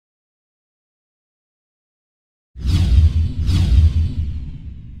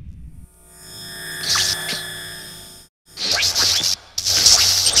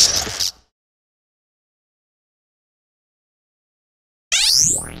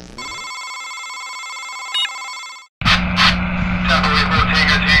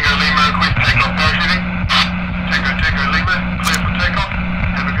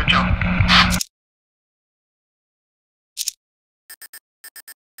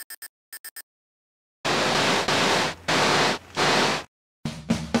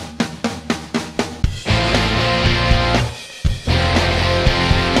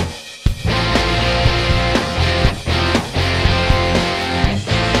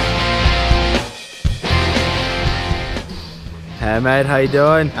Hey mate, how you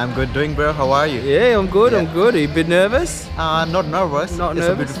doing? I'm good, doing bro. How are you? Yeah, I'm good. I'm good. Are you a bit nervous? Not nervous. Not it's nervous?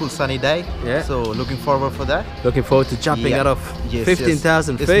 a beautiful sunny day. Yeah. So looking forward for that. Looking forward to jumping out of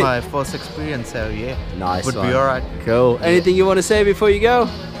 15,000 feet. It's my first experience, so yeah. Nice Would one. be alright. Cool. Yeah. Anything you want to say before you go?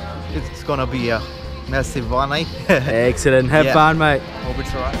 It's gonna be a massive one, eh? Excellent. Have Yeah. fun, mate. Hope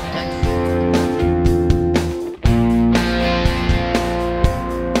it's alright. Thanks.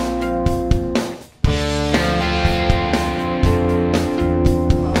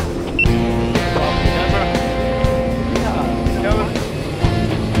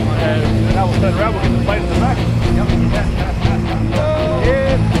 Turn around, we'll get the plane in the back.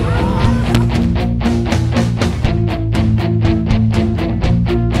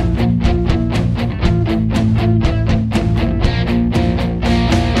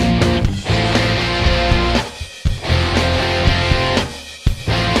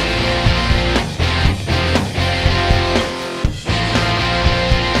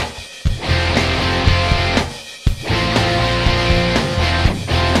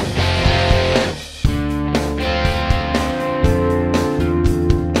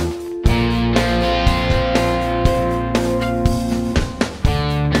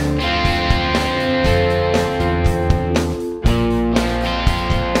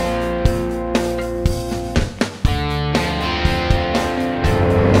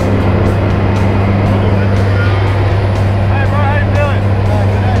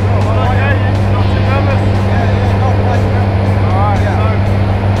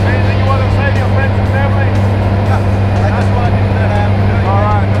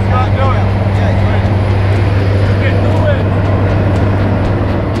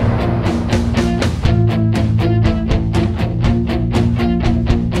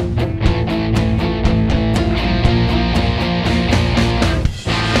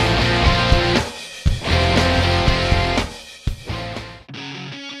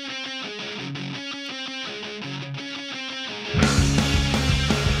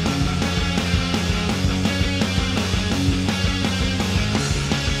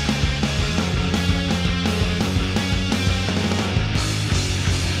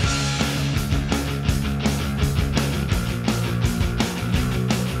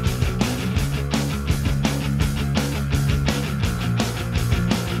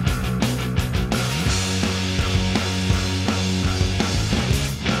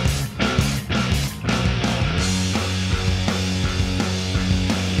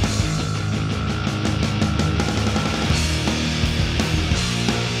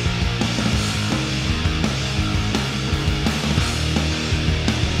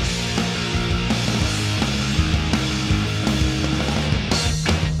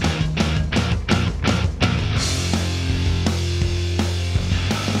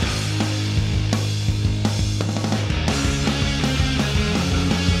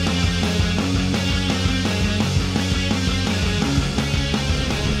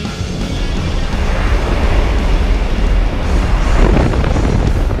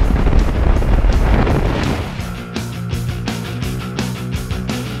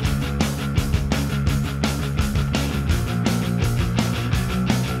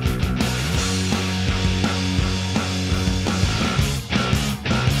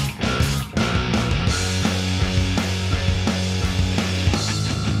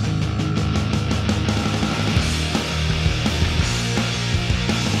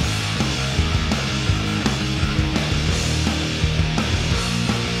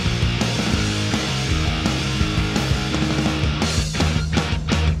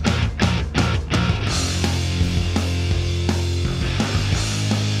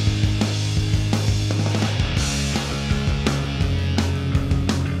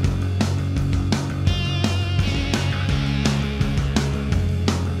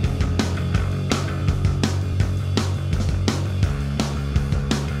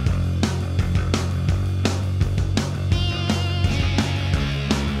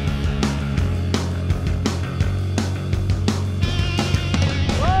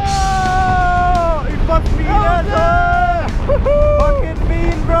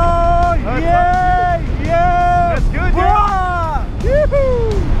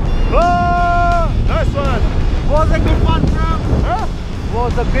 Was a good one, bro. Huh?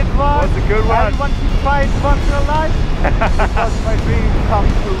 Was a good one. Was a good one. Everyone should try it once in a life. It was my dream come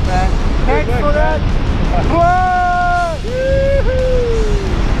true, man. Thanks luck, for that. Whoa!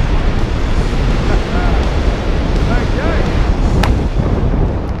 Okay.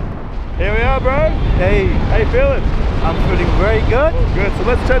 Here we are, bro. Hey, How you feeling? I'm feeling very good. Oh, good. So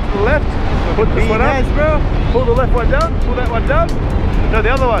let's turn to the left. Put this one up. Nice, bro. Pull the left one down. Pull that one down. No, the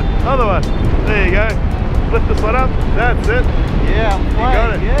other one. Other one. There you go. Lift this one up. That's it. Yeah, I'm You fine.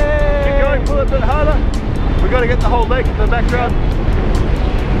 got it. Yeah. Keep going. Pull it a bit harder. We got to get the whole leg in the background.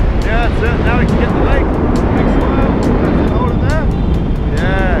 Yeah, that's it. Now we can get the leg. Next one. That's it. Hold it there.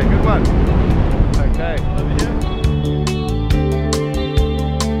 Yeah, good one. Okay. Over here.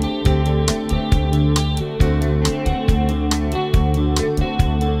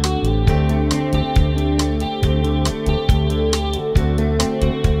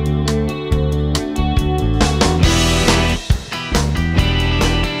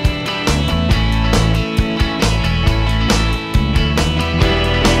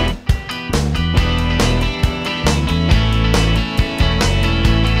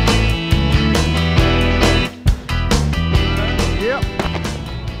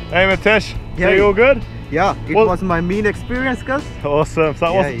 Hey Hitesh, Yeah. are you all good? Yeah, it Well- was my main experience, cuz. Awesome, so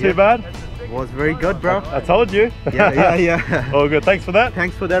that wasn't yeah. too bad? It was very good, bro. I told you. Yeah. All good, thanks for that.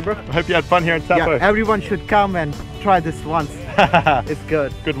 Thanks for that, bro. I hope you had fun here in Taupo. Yeah, everyone should come and try this once. It's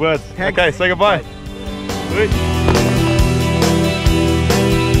good. Good words. Thanks. Okay, say goodbye. Sweet.